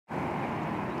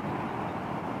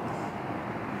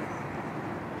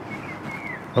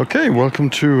Okay, welcome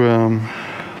to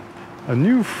a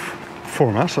new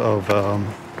format of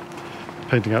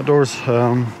painting outdoors.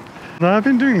 Now I've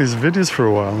been doing these videos for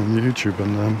a while on YouTube,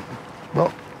 and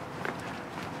well,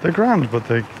 they're grand, but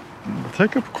they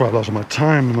take up quite a lot of my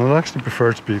time, and I'd actually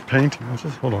prefer to be painting.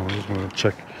 Hold on, I just want to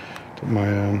check that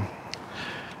my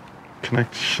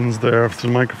connections there after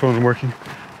the microphone are working.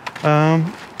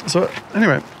 So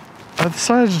anyway, I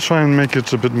decided to try and make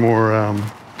it a bit more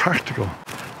practical.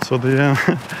 So these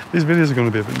videos are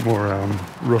going to be a bit more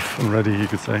rough and ready, you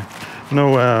could say.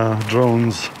 No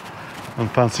drones and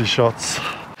fancy shots.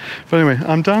 But anyway,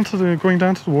 I'm going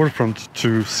down to the waterfront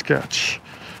to sketch.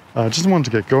 I just wanted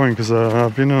to get going because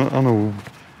I've been on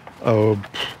a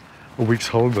week's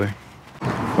holiday.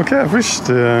 Okay, I've reached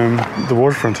the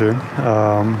waterfront here,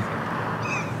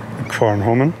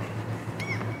 Holbein.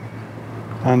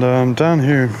 And down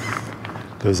here,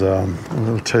 there's a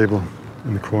little table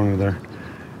in the corner there,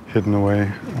 hidden away,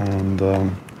 and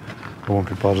I won't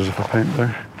be bothered if I paint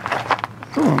there.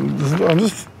 I'm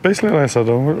just, basically like I said,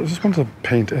 I just want to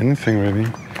paint anything really,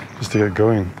 just to get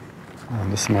going.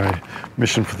 And this is my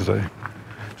mission for today.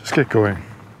 Just get going.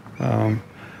 I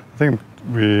think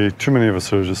too many of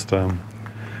us are just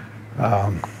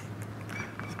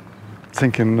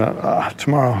thinking that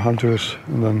tomorrow I'll do it,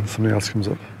 and then something else comes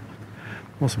up.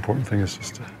 The most important thing is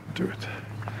just to do it.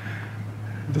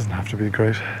 It doesn't have to be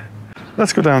great.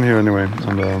 Let's go down here anyway,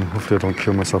 and hopefully I don't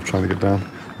kill myself trying to get down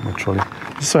my trolley.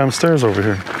 There's some stairs over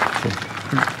here, so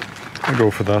I'll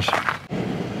go for that.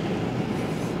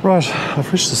 Right, I've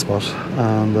reached the spot,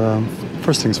 and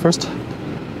first things first,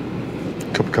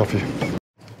 cup of coffee.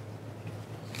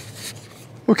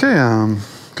 Okay,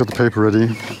 got the paper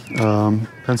ready,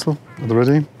 pencil at the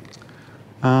ready,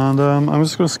 and I'm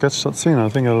just going to sketch that scene. I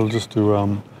think I'll just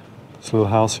do this little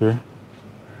house here,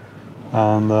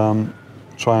 and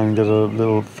try and get a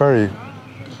little ferry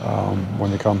when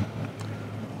they come.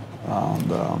 And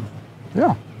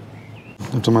yeah,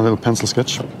 I've done my little pencil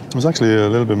sketch. It was actually a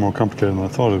little bit more complicated than I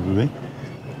thought it would be.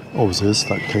 Always is,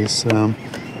 that case. But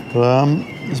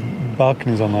there's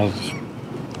balconies on that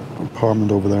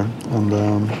apartment over there, and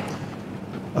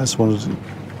I just wanted to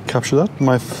capture that.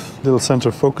 My little center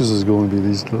of focus is going to be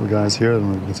these little guys here. I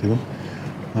don't know if you can see them.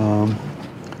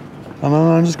 And then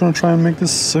I'm just going to try and make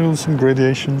this some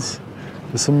gradations.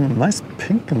 There's some nice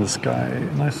pink in the sky.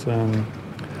 Nice. So I'm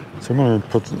going to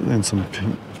put in some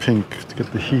pink to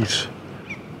get the heat.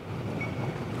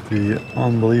 The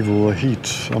unbelievable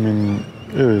heat. I mean,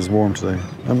 it is warm today.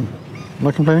 I'm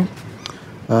not complaining.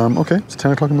 Okay, it's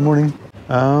 10 o'clock in the morning.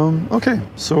 Okay,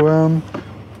 so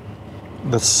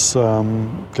let's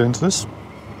get into this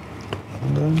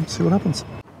and see what happens.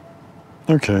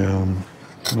 Okay,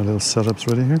 my little setup's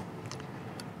ready here.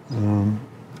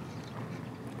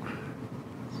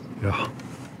 Yeah.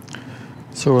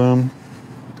 So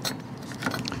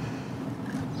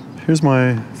here's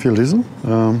my field easel.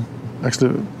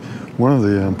 Actually, one of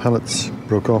the pallets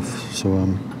broke off, so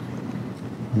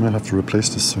I might have to replace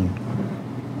this soon.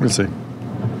 We'll see.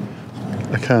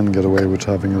 I can get away with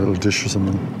having a little dish or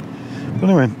something. But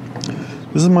anyway,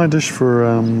 this is my dish for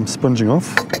sponging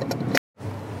off.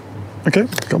 Okay,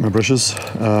 got my brushes.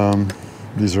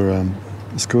 These are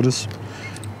Scotus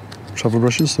travel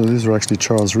brushes. So these are actually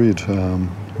Charles Reed,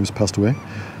 who's passed away.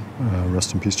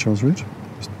 Rest in peace, Charles Reed. He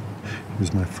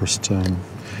was my first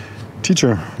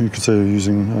teacher, you could say. I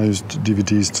used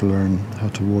DVDs to learn how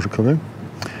to watercolor,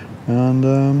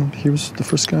 and he was the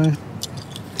first guy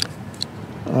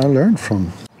I learned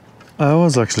from. I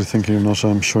was actually thinking of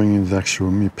not showing you the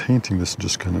actual me painting this, and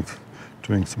just kind of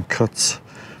doing some cuts,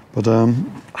 but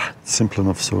it's simple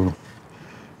enough. So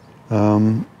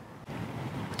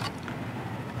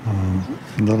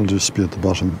that'll just be at the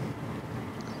bottom.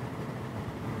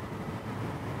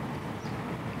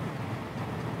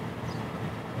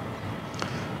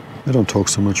 I don't talk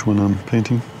so much when I'm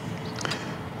painting.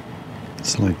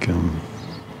 It's like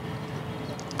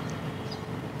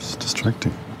it's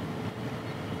distracting.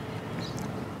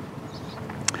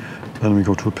 Then we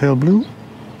go to a pale blue,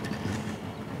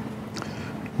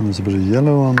 and there's a bit of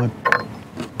yellow on my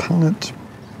palette,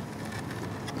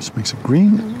 which makes it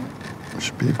green. It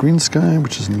should be a green sky,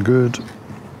 which isn't good.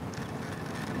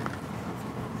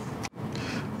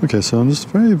 Okay, so I'm just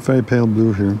very, very pale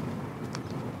blue here.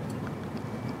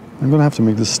 I'm going to have to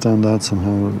make this stand out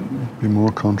somehow, be more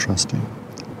contrasting.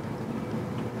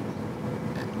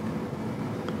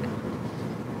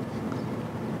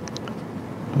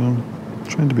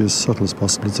 Trying to be as subtle as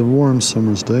possible. It's a warm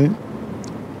summer's day.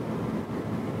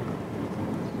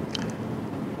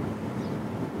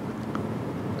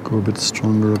 Go a bit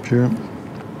stronger up here.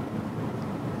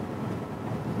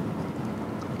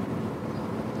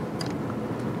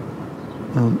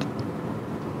 And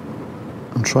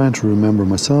I'm trying to remember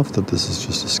myself that this is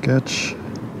just a sketch.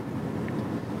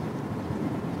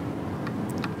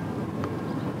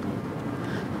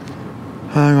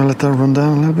 I'm going to let that run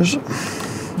down a little bit.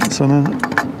 So now,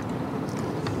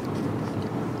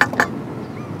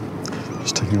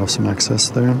 just taking off some excess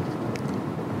there.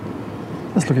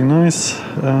 That's looking nice.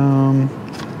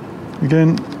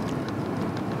 Again,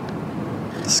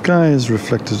 the sky is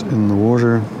reflected in the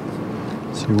water,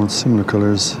 so you want similar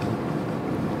colours.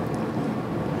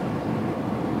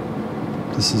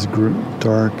 This is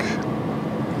dark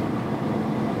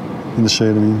in the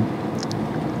shade, I mean.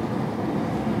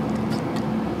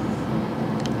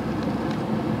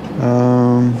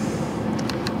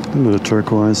 A little bit of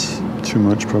turquoise, too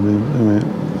much probably. Anyway,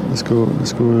 let's go with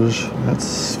it.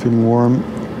 That's feeling warm.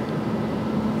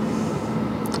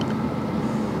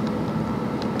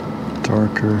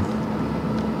 Darker.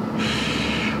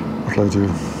 What'll I do?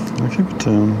 I'll keep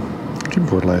it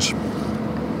quite light.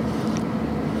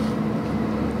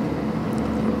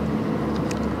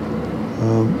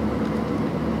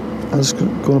 I'm just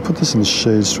going to put this in the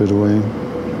shade straight away.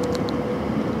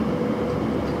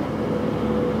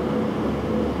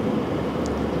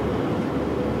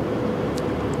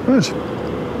 Right.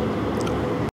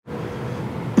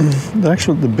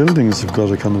 The buildings have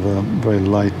got a kind of a very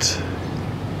light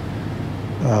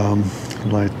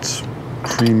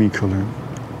creamy colour.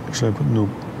 Actually, I've got no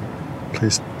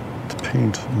place to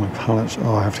paint on my palette.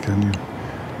 Oh, I have to get a new,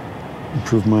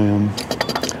 improve my,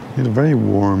 need a very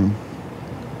warm,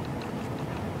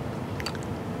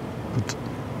 but it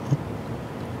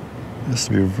has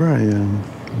to be very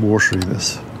watery,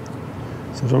 this.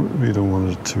 So I really don't want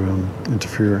it to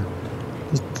interfere.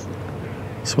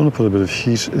 Just want to put a bit of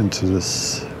heat into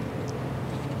this.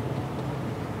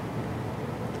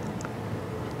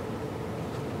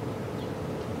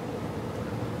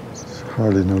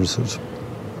 Hardly notice it.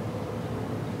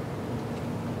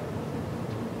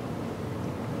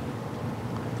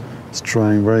 It's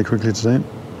drying very quickly today.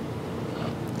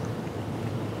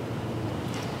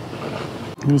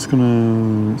 I'm just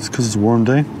gonna, it's because it's a warm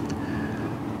day,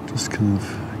 just kind of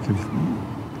give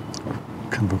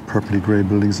kind of a purpley grey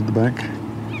buildings at the back.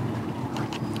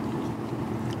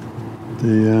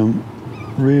 They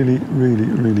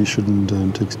really shouldn't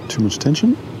take too much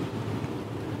attention.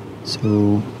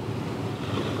 So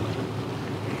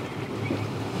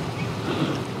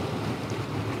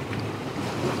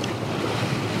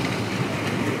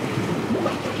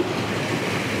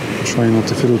trying not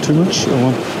to fiddle too much. I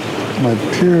want my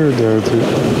pier there to,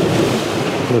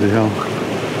 bloody hell,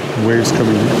 waves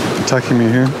coming, attacking me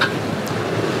here.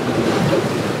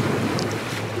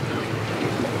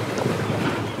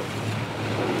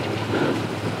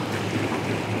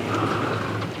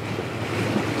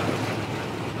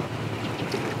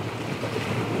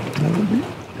 That would be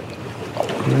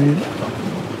great.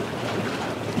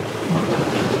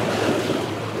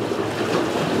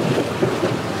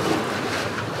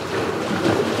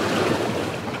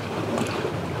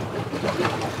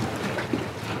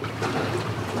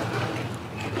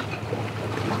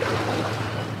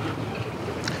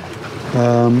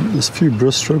 As few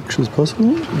brush strokes as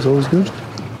possible is always good.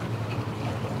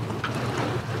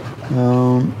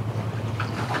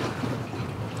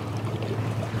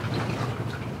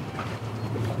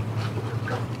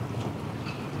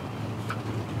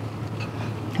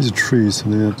 These are trees, so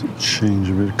they have to change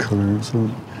a bit of colour. So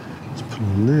let's put a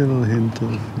little hint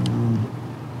of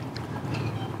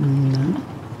green.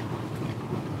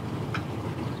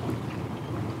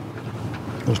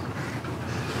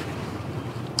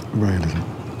 Very little.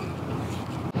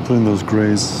 Put in those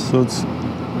greys, so it's, I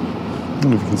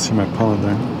don't know if you can see my palette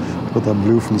there. Got that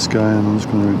blue from the sky, and I'm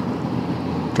just going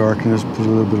to darken it, put a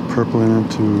little bit of purple in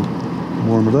it to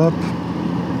warm it up.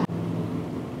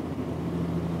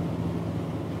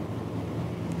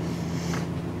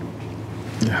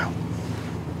 Yeah.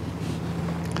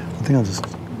 I think I'll just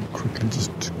quickly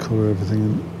just colour everything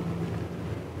in.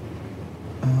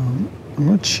 I'm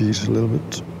going to cheat a little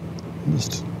bit,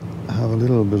 just have a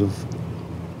little bit of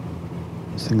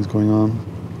things going on.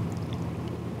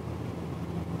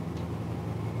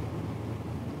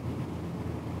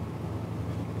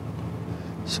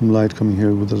 Some light coming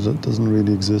here, but that doesn't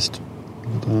really exist.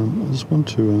 But I just want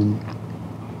to,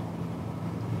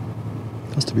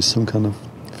 there has to be some kind of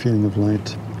feeling of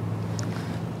light.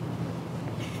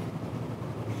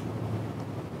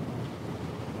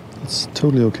 It's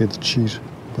totally okay to cheat,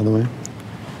 by the way.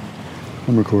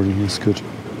 I'm recording, that's good.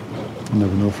 You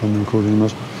never know if I'm recording or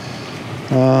not.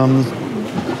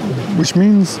 Which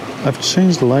means I've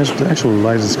changed the light. The actual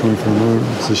light is coming from another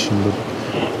position, but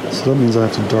so that means I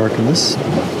have to darken this.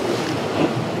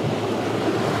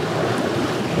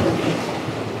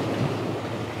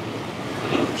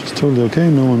 totally okay.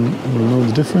 No one will know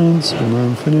the difference when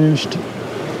I'm finished.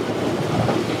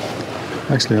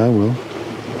 Actually, I will.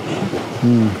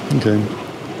 Okay.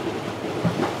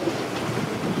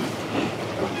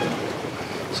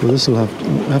 So this will I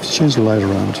have to change the light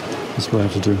around. That's what I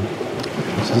have to do.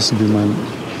 So this will be my...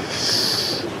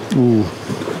 Ooh.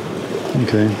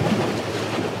 Okay.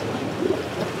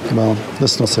 Well,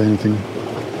 let's not say anything.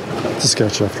 It's a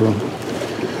sketch after all.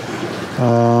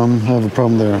 I have a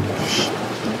problem there.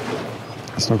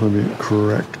 It's not going to be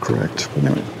correct. But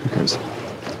anyway, who cares?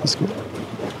 Let's go.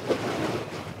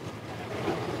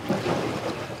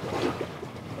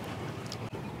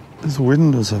 These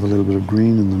windows have a little bit of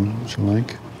green in them, which I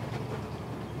like.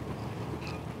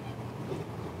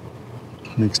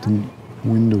 Makes them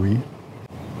windowy.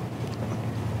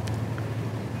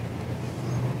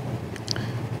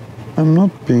 I'm not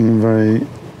being very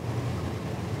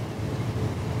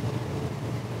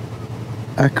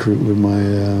accurate with my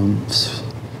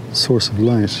source of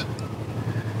light.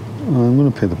 I'm going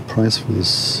to pay the price for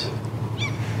this.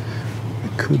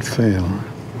 It could fail.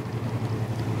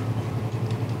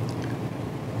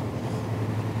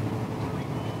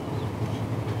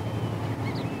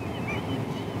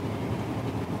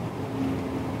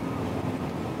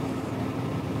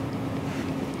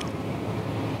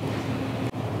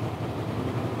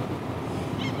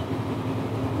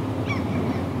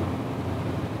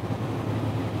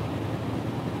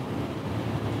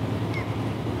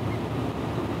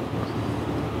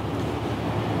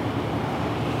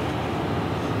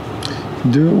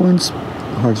 Do it once,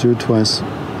 hard to do it twice,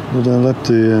 but I'll let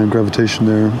the gravitation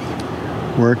there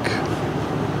work.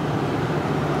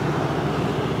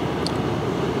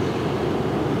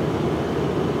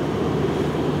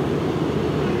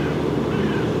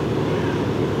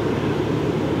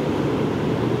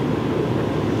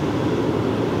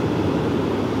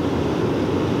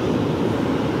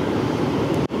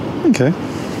 Okay,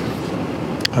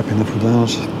 happy enough with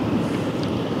that.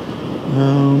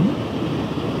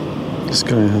 This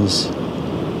guy has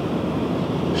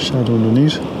shadow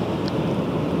underneath.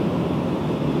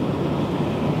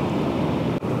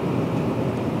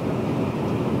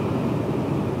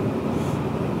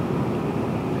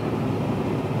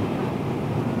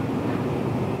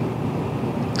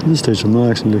 At this stage I'm not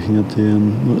actually looking at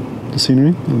the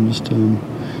scenery, I'm just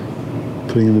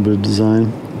putting in a bit of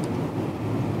design.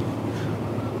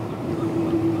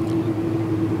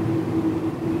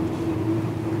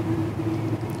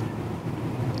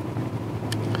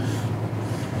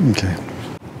 Okay,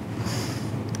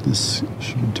 this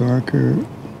should be darker.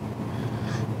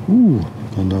 Ooh,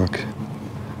 gone dark.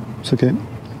 It's okay.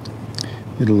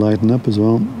 It'll lighten up as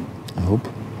well, I hope.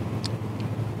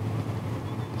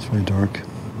 It's very dark.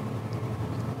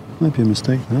 Might be a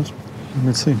mistake, that.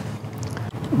 Let's see.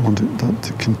 I want that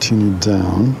to continue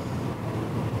down.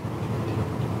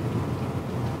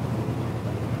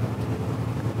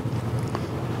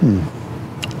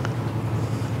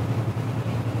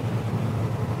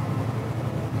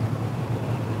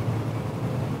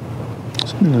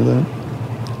 Something like that.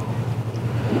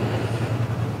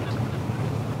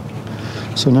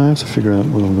 So now I have to figure out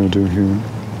what I'm going to do here.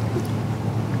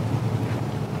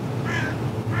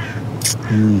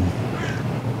 I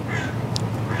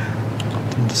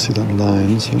want to see that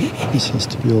line, so this has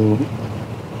to be all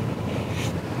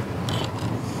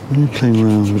really playing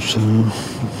around with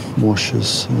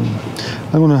washes.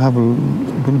 I'm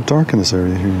going to darken this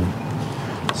area here.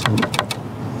 So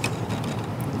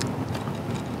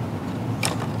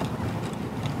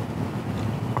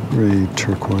very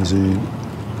turquoisey,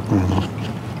 I don't know,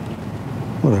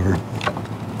 whatever.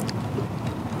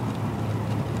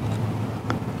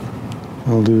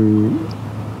 I'll do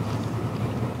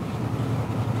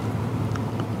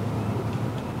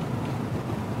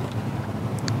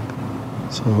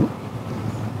so.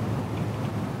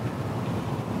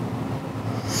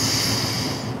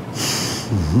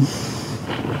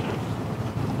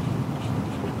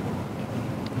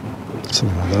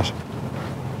 Something like that.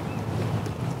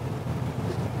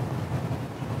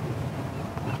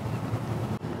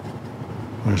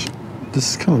 Right, this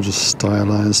is kind of just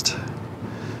stylized,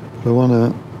 but I want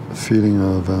a feeling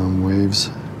of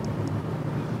waves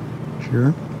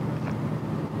here.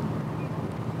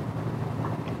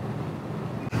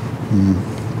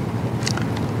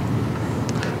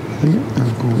 I think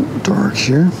I'll go dark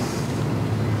here.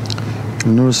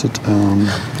 You'll notice that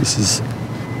this is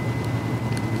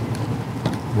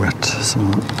wet, so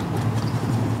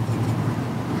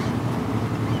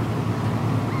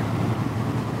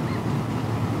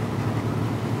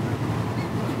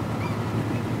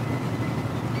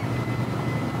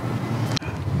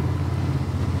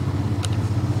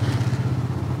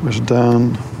push it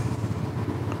down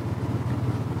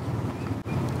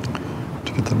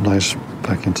to get the light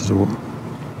back into the wood.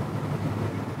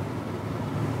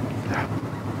 Yeah.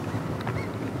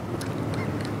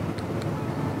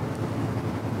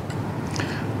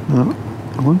 Now,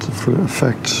 I want to, for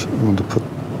effect, I want to put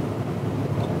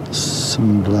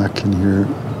some black in here,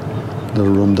 let it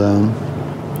run down.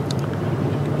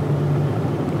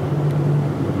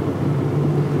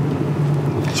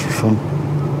 Just for fun.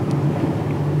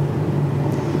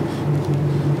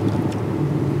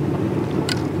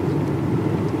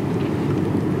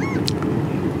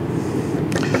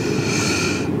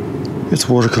 It's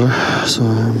watercolour, so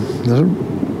let it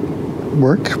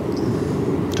work,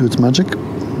 do its magic.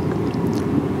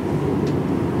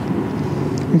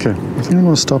 Okay, I think I'm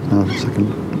going to stop now for a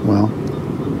second. Wow.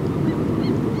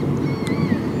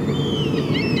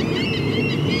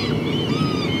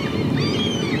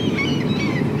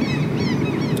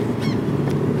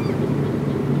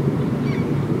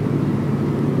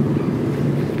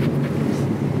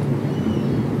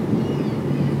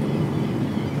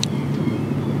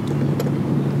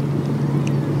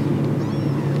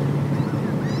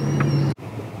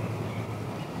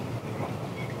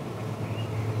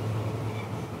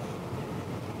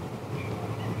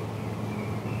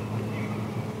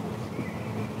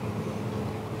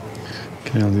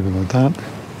 Okay, I'll leave it like that.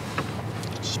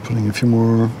 Just putting a few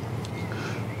more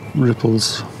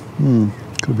ripples.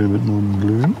 Could be a bit more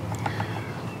blue.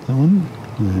 That one?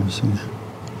 Yeah, see.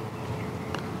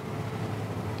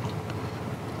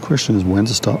 Question is when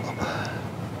to stop.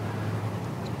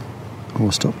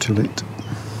 Or stop too late.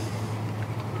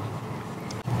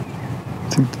 I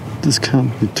think this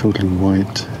can't be totally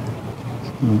white.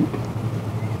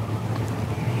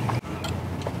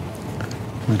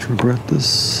 Might regret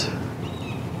this.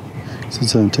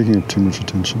 Since I'm taking up too much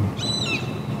attention.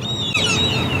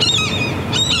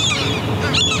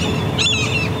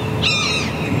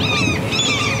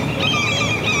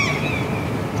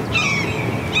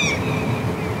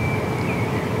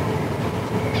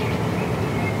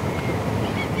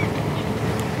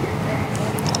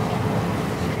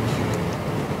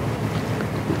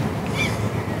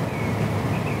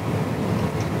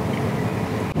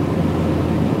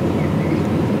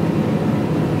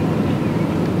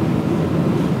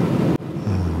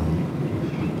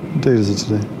 What date is it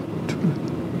today?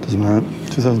 Doesn't matter.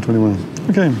 2021.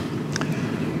 Okay.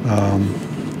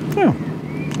 Yeah,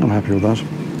 I'm happy with that.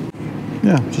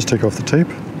 Yeah, just take off the tape.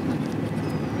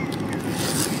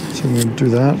 So I'm going to do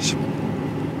that.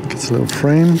 Gets a little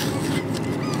frame.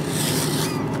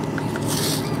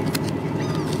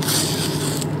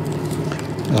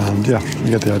 And yeah,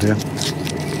 you get the idea.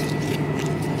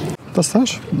 That's that.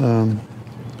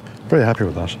 Very happy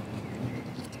with that.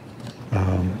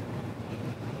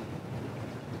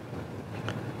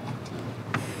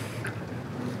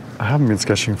 I haven't been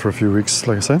sketching for a few weeks,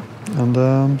 like I say,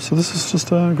 and so this is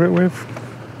just a great way of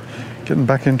getting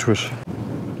back into it.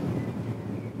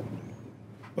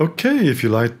 Okay, if you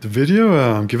liked the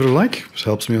video, give it a like, it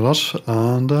helps me a lot,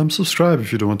 and subscribe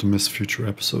if you don't want to miss future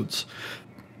episodes.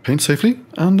 Paint safely,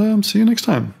 and see you next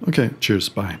time. Okay, cheers,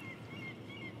 bye.